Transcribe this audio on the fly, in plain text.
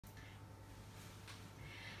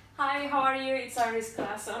Hi, how are you? It's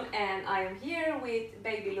Classon and I am here with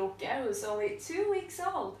baby Loke, who's only 2 weeks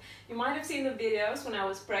old. You might have seen the videos when I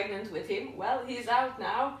was pregnant with him. Well, he's out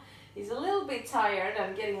now. He's a little bit tired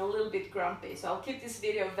and getting a little bit grumpy, so I'll keep this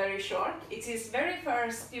video very short. It's his very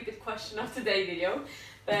first stupid question of the day video,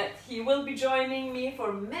 but he will be joining me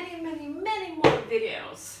for many more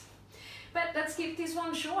videos. But let's keep this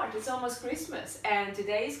one short. It's almost Christmas, and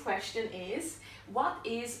today's question is, what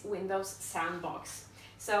is Windows Sandbox?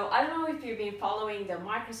 So I don't know if you've been following the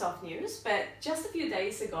Microsoft news, but just a few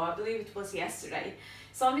days ago, I believe it was yesterday,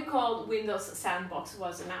 something called Windows Sandbox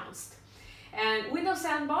was announced. And Windows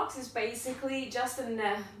Sandbox is basically just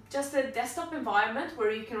a desktop environment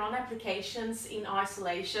where you can run applications in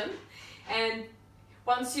isolation. And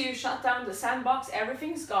once you shut down the sandbox,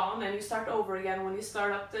 everything's gone and you start over again when you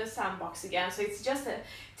start up the sandbox again. So it's just a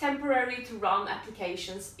temporary to run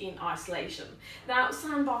applications in isolation. Now,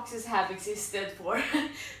 sandboxes have existed for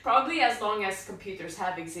probably as long as computers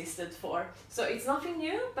have existed for. So it's nothing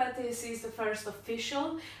new, but this is the first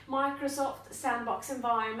official Microsoft sandbox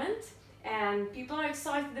environment. And people are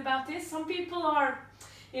excited about this. Some people are,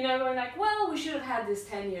 going like, well, we should have had this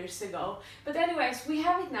 10 years ago. But anyways, we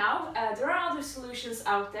have it now. There are other solutions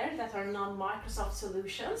out there that are non-Microsoft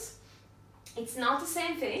solutions. It's not the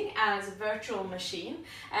same thing as a virtual machine,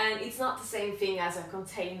 and it's not the same thing as a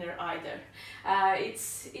container either.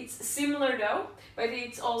 It's similar though, but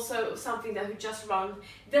it's also something that we just run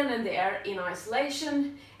then and there in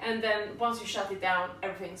isolation, and then once you shut it down,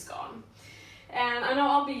 everything's gone. And I know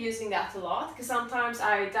I'll be using that a lot because sometimes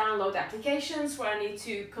I download applications where I need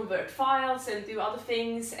to convert files and do other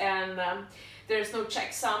things, and there's no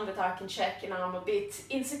checksum that I can check, and I'm a bit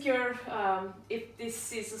insecure if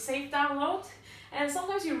this is a safe download. And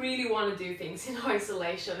sometimes you really want to do things in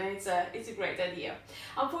isolation, and it's a great idea.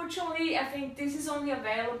 Unfortunately, I think this is only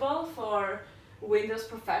available for Windows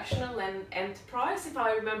Professional and Enterprise, if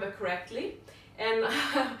I remember correctly. And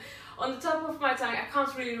on the top of my tongue, I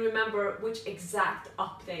can't really remember which exact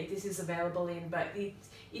update this is available in, but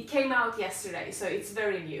it came out yesterday, so it's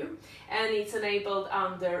very new. And it's enabled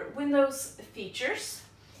under Windows features.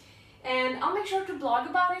 And I'll make sure to blog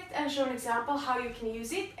about it and show an example how you can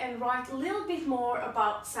use it and write a little bit more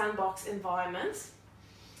about sandbox environments.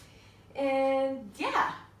 And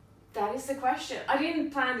yeah, that is the question. I didn't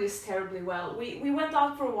plan this terribly well. We went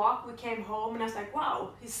out for a walk, we came home, and I was like,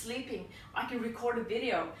 wow, he's sleeping. I can record a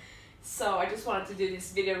video. So I just wanted to do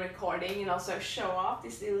this video recording and also show off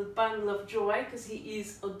this little bundle of joy because he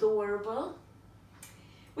is adorable.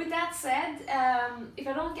 With that said, if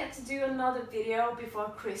I don't get to do another video before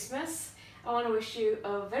Christmas, I want to wish you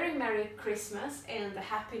a very Merry Christmas and a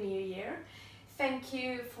Happy New Year. Thank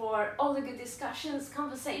you for all the good discussions,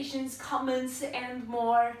 conversations, comments and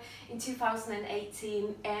more in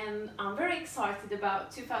 2018, and I'm very excited about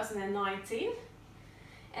 2019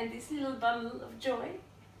 and this little bundle of joy.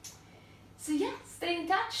 So yeah, stay in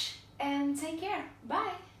touch and take care.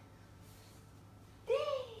 Bye!